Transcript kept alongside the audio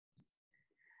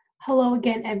Hello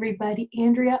again, everybody.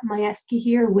 Andrea Twarowski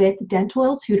here with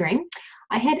Dentalelle Tutoring.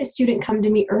 I had a student come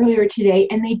to me earlier today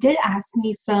and they did ask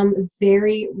me some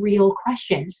very real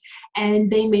questions and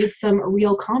they made some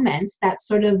real comments that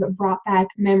sort of brought back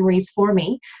memories for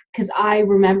me because I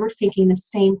remember thinking the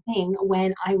same thing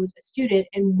when I was a student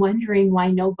and wondering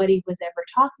why nobody was ever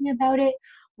talking about it,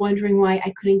 wondering why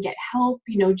I couldn't get help,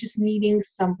 just needing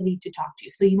somebody to talk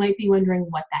to. So you might be wondering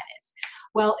what that is.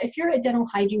 Well, if you're a dental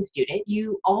hygiene student,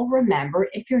 you all remember,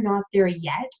 if you're not there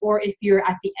yet, or if you're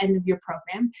at the end of your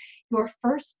program, your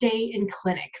first day in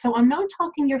clinic. So I'm not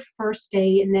talking your first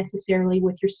day necessarily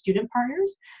with your student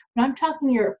partners, but I'm talking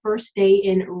your first day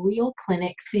in real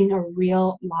clinic, seeing a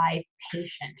real live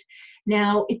patient.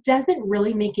 Now, it doesn't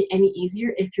really make it any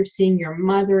easier if you're seeing your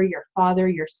mother, your father,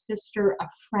 your sister, a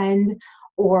friend,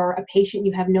 or a patient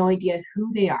you have no idea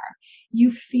who they are.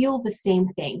 You feel the same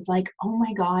things like, oh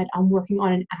my God, I'm working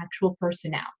on an actual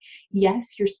person now.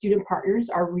 Yes, your student partners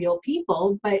are real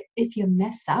people, but if you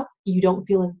mess up, you don't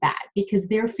feel as bad because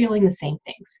they're feeling the same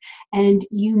things. And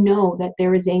you know that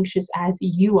they're as anxious as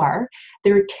you are.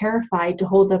 They're terrified to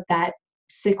hold up that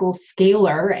sickle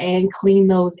scaler and clean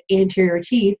those anterior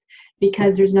teeth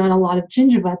because there's not a lot of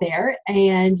gingiva there,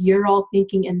 and you're all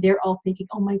thinking and they're all thinking,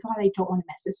 oh my God, I don't want to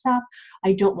mess this up.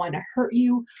 I don't want to hurt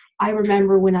you. I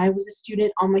remember when I was a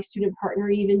student, on my student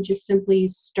partner even just simply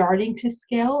starting to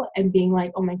scale and being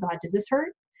like, oh my God, does this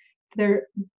hurt? They're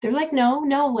like, no,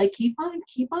 like keep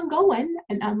on going.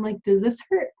 And I'm like, does this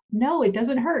hurt? No, it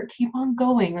doesn't hurt. Keep on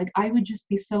going. Like I would just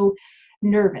be so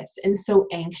nervous and so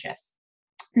anxious.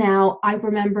 Now, I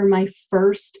remember my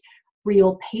first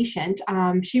real patient.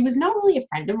 She was not really a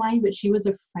friend of mine, but she was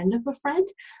a friend of a friend.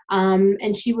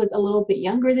 And she was a little bit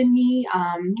younger than me.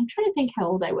 I'm trying to think how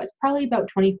old I was, probably about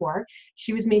 24.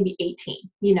 She was maybe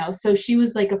 18, so she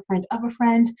was like a friend of a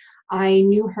friend. I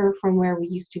knew her from where we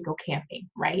used to go camping,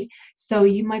 right? So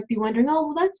you might be wondering, oh,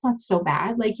 well, that's not so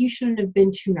bad. Like you shouldn't have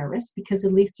been too nervous because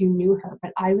at least you knew her.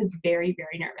 But I was very,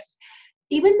 very nervous.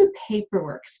 Even the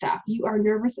paperwork stuff, you are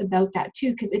nervous about that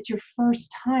too, because it's your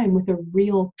first time with a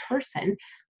real person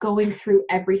going through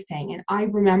everything. And I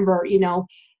remember,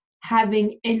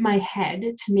 having in my head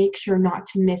to make sure not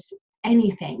to miss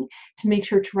anything, to make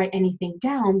sure to write anything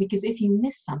down, because if you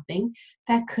miss something,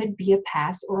 that could be a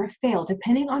pass or a fail,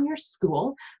 depending on your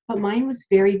school. But mine was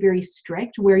very, very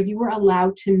strict, where you were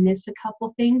allowed to miss a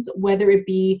couple things, whether it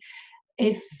be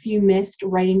if you missed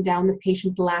writing down the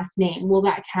patient's last name, well,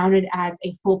 that counted as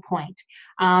a full point.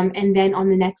 And then on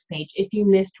the next page, if you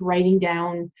missed writing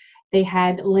down they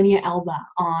had linea alba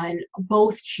on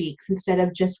both cheeks instead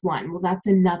of just one, well, that's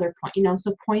another point,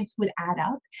 so points would add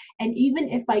up. And even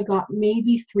if I got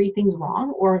maybe 3 things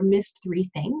wrong or missed 3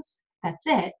 things, that's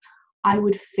it, I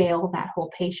would fail that whole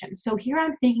patient. So here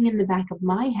I'm thinking in the back of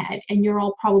my head, and you're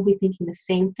all probably thinking the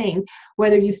same thing,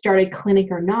 whether you started clinic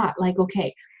or not, like,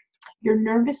 okay, you're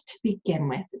nervous to begin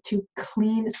with to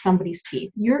clean somebody's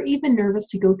teeth. You're even nervous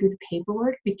to go through the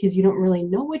paperwork because you don't really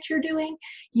know what you're doing.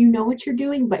 You know what you're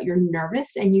doing, but you're nervous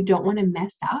and you don't want to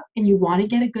mess up and you want to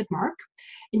get a good mark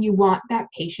and you want that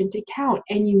patient to count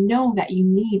and you know that you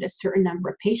need a certain number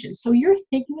of patients. So you're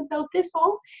thinking about this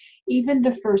all, even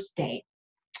the first day.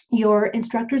 Your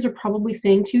instructors are probably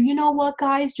saying to you, you know what,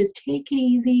 guys, just take it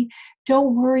easy.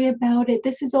 Don't worry about it.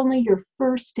 This is only your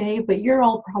first day, but you're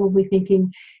all probably thinking,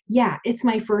 yeah, it's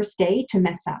my first day to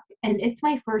mess up and it's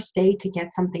my first day to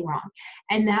get something wrong.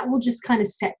 And that will just kind of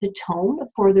set the tone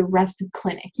for the rest of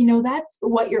clinic. That's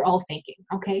what you're all thinking,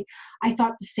 okay? I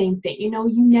thought the same thing.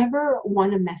 You never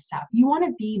want to mess up. You want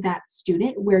to be that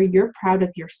student where you're proud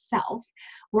of yourself,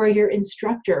 where your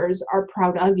instructors are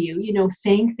proud of you,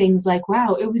 saying things like,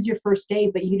 wow, it was your first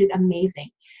day, but you did amazing.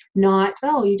 Not,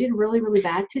 oh, you did really, really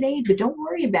bad today, but don't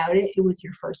worry about it. It was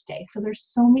your first day. So there's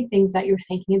so many things that you're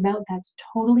thinking about. That's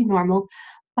totally normal.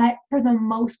 But for the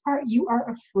most part, you are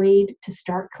afraid to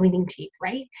start cleaning teeth,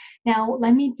 right? Now,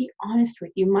 let me be honest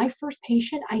with you. My first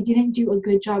patient, I didn't do a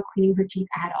good job cleaning her teeth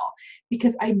at all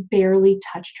because I barely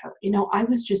touched her. I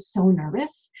was just so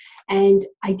nervous and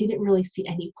I didn't really see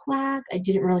any plaque. I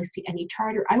didn't really see any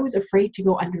tartar. I was afraid to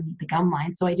go underneath the gum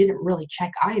line, so I didn't really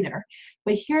check either.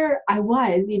 But here I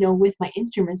was, with my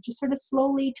instruments, just sort of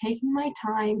slowly taking my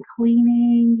time,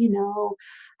 cleaning,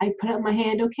 I put up my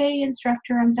hand, okay,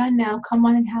 instructor, I'm done now. Come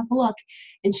on and have a look.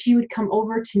 And she would come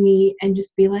over to me and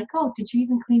just be like, oh, did you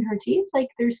even clean her teeth? Like,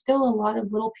 there's still a lot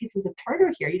of little pieces of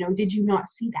tartar here. Did you not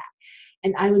see that?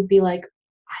 And I would be like,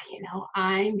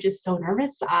 I'm just so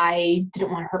nervous. I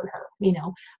didn't want to hurt her,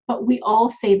 But we all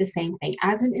say the same thing.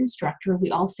 As an instructor, we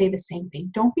all say the same thing.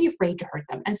 Don't be afraid to hurt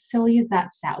them, as silly as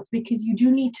that sounds, because you do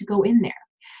need to go in there.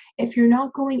 If you're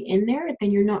not going in there,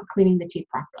 then you're not cleaning the teeth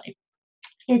properly.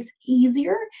 It's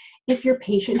easier if your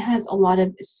patient has a lot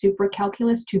of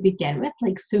supracalculus to begin with,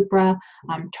 like supra,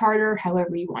 tartar,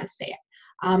 however you want to say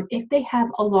it. If they have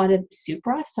a lot of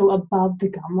supra, so above the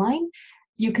gum line,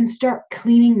 you can start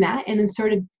cleaning that and then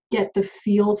sort of get the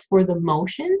feel for the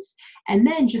motions, and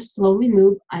then just slowly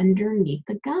move underneath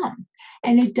the gum.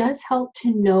 And it does help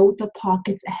to know the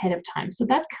pockets ahead of time. So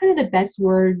that's kind of the best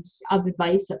words of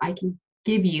advice that I can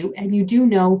give you. And you do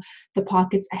know the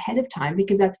pockets ahead of time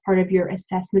because that's part of your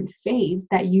assessment phase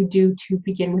that you do to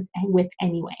begin with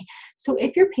anyway. So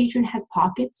if your patient has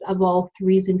pockets of all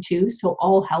 3s and 2s, so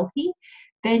all healthy,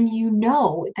 then you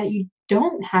know that you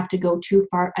don't have to go too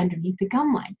far underneath the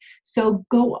gum line. So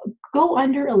go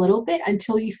under a little bit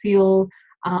until you feel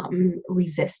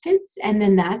resistance, and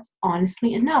then that's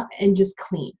honestly enough, and just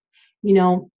clean. You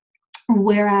know,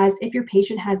 whereas if your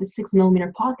patient has a 6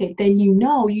 mm pocket, then you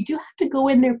know you do have to go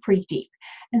in there pretty deep.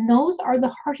 And those are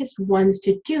the hardest ones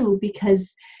to do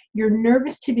because you're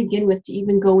nervous to begin with to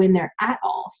even go in there at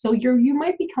all. So you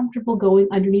might be comfortable going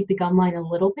underneath the gum line a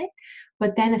little bit,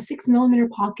 but then a 6 mm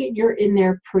pocket, you're in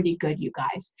there pretty good, you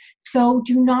guys. So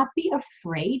do not be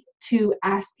afraid to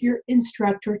ask your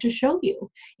instructor to show you.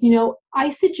 You know, I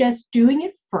suggest doing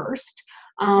it first,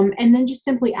 and then just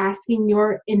simply asking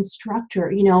your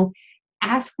instructor, you know,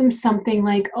 ask them something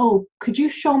like, oh, could you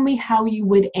show me how you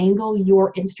would angle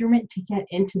your instrument to get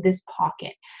into this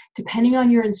pocket? Depending on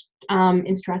your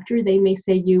instructor, they may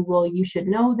say well, you should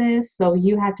know this, so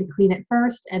you have to clean it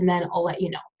first, and then I'll let you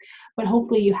know. But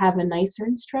hopefully you have a nicer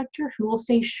instructor who will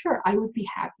say, sure, I would be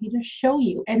happy to show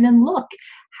you. And then look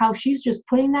how she's just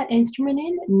putting that instrument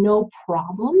in, no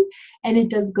problem, and it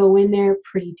does go in there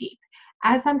pretty deep.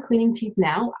 As I'm cleaning teeth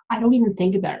now, I don't even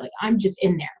think about it. Like, I'm just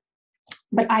in there.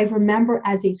 But I remember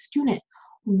as a student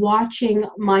watching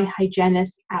my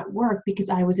hygienist at work because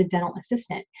I was a dental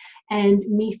assistant, and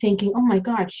me thinking, oh my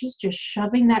God, she's just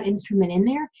shoving that instrument in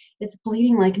there. It's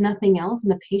bleeding like nothing else,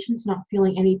 and the patient's not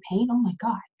feeling any pain. Oh my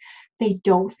God. They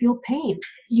don't feel pain.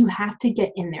 You have to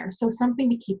get in there. So something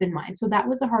to keep in mind. So that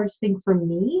was the hardest thing for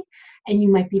me, and you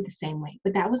might be the same way,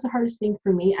 but that was the hardest thing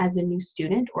for me as a new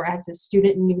student or as a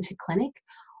student new to clinic,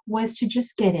 was to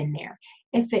just get in there.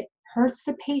 If it hurts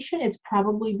the patient, it's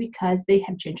probably because they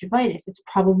have gingivitis. It's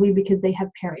probably because they have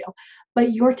perio,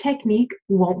 but your technique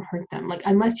won't hurt them. Like,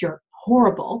 unless you're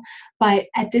horrible, but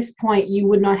at this point you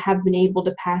would not have been able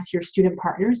to pass your student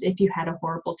partners if you had a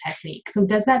horrible technique. So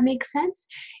does that make sense?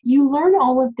 You learn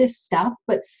all of this stuff,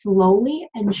 but slowly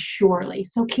and surely.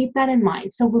 So keep that in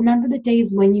mind. So remember the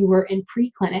days when you were in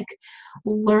pre-clinic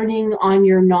learning on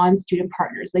your non-student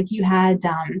partners. Like you had,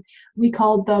 we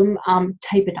called them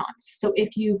typodonts. So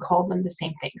if you call them the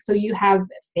same thing. So you have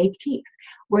fake teeth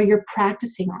where you're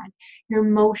practicing on. Your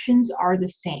motions are the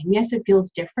same. Yes, it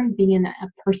feels different. Being in a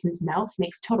person's mouth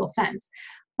makes total sense,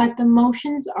 but the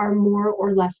motions are more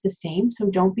or less the same. So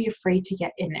don't be afraid to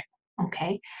get in there,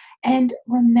 okay? And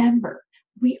remember,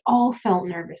 we all felt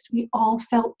nervous. We all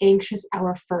felt anxious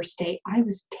our first day. I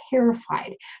was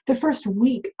terrified. The first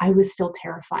week, I was still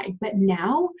terrified. But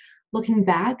now, looking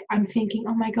back, I'm thinking,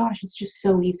 oh my gosh, it's just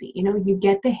so easy. You know, you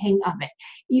get the hang of it.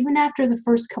 Even after the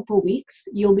first couple of weeks,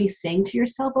 you'll be saying to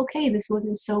yourself, okay, this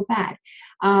wasn't so bad.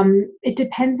 It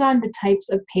depends on the types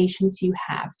of patients you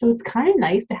have. So it's kind of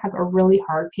nice to have a really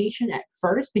hard patient at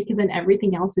first because then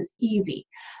everything else is easy.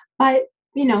 But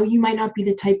you know, you might not be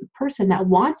the type of person that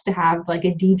wants to have like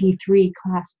a DD3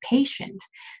 class patient.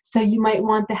 So you might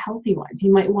want the healthy ones.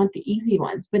 You might want the easy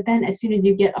ones. But then as soon as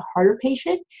you get a harder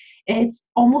patient, it's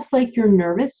almost like you're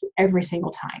nervous every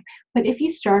single time. But if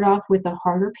you start off with a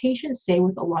harder patient, say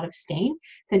with a lot of stain,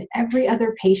 then every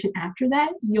other patient after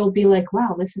that, you'll be like,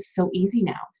 wow, this is so easy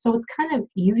now. So it's kind of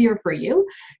easier for you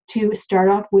to start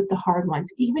off with the hard ones.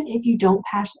 Even if you don't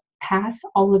pass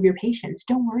all of your patients,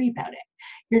 don't worry about it.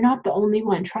 You're not the only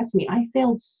one. Trust me, I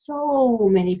failed so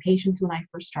many patients when I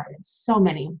first started, so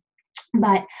many.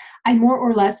 But I more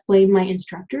or less blame my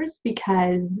instructors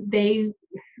because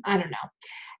I don't know.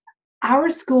 Our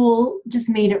school just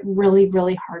made it really,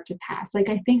 really hard to pass. Like,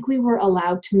 I think we were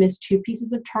allowed to miss 2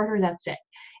 pieces of tartar, that's it.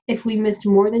 If we missed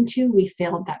more than 2, we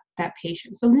failed that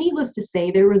patient. So needless to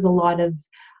say, there was a lot of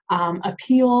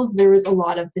appeals. There was a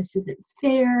lot of, this isn't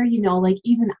fair. You know, like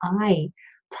even I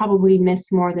probably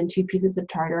missed more than 2 pieces of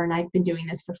tartar, and I've been doing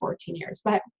this for 14 years.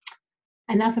 But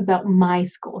enough about my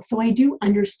school. So I do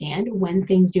understand when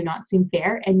things do not seem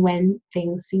fair and when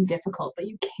things seem difficult, but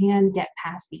you can get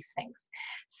past these things.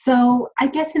 So I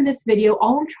guess in this video,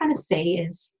 all I'm trying to say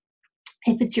is,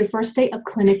 if it's your first day of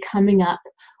clinic coming up,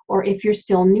 or if you're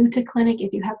still new to clinic,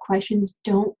 if you have questions,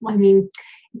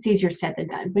 It's easier said than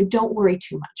done, but don't worry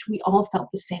too much. We all felt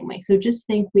the same way. So just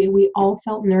think we all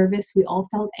felt nervous. We all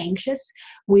felt anxious.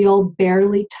 We all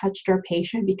barely touched our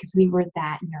patient because we were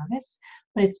that nervous,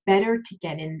 but it's better to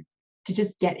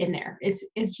just get in there. It's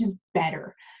just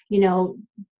better.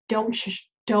 Don't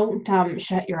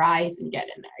shut your eyes and get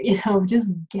in there.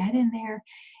 Just get in there.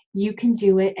 You can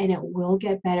do it, and it will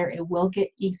get better. It will get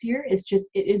easier. It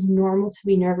is normal to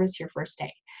be nervous your first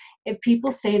day. If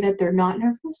people say that they're not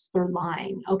nervous, they're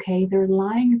lying, okay? They're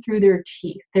lying through their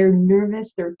teeth. They're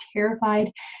nervous, they're terrified,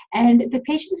 and the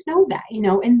patients know that,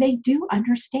 and they do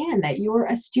understand that you're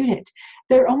a student.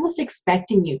 They're almost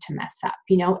expecting you to mess up,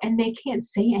 and they can't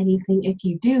say anything if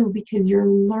you do because you're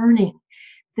learning.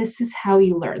 This is how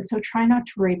you learn. So try not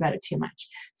to worry about it too much.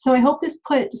 So I hope this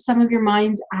put some of your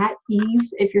minds at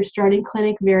ease if you're starting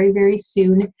clinic very, very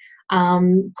soon.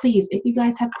 Please, if you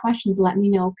guys have questions, let me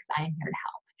know because I am here to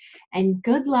help. And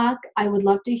good luck. I would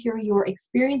love to hear your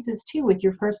experiences too with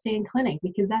your first day in clinic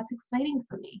because that's exciting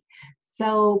for me.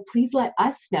 So please let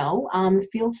us know.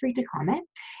 Feel free to comment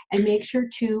and make sure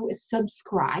to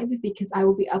subscribe because I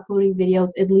will be uploading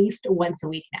videos at least once a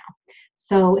week now.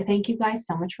 So thank you guys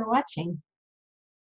so much for watching.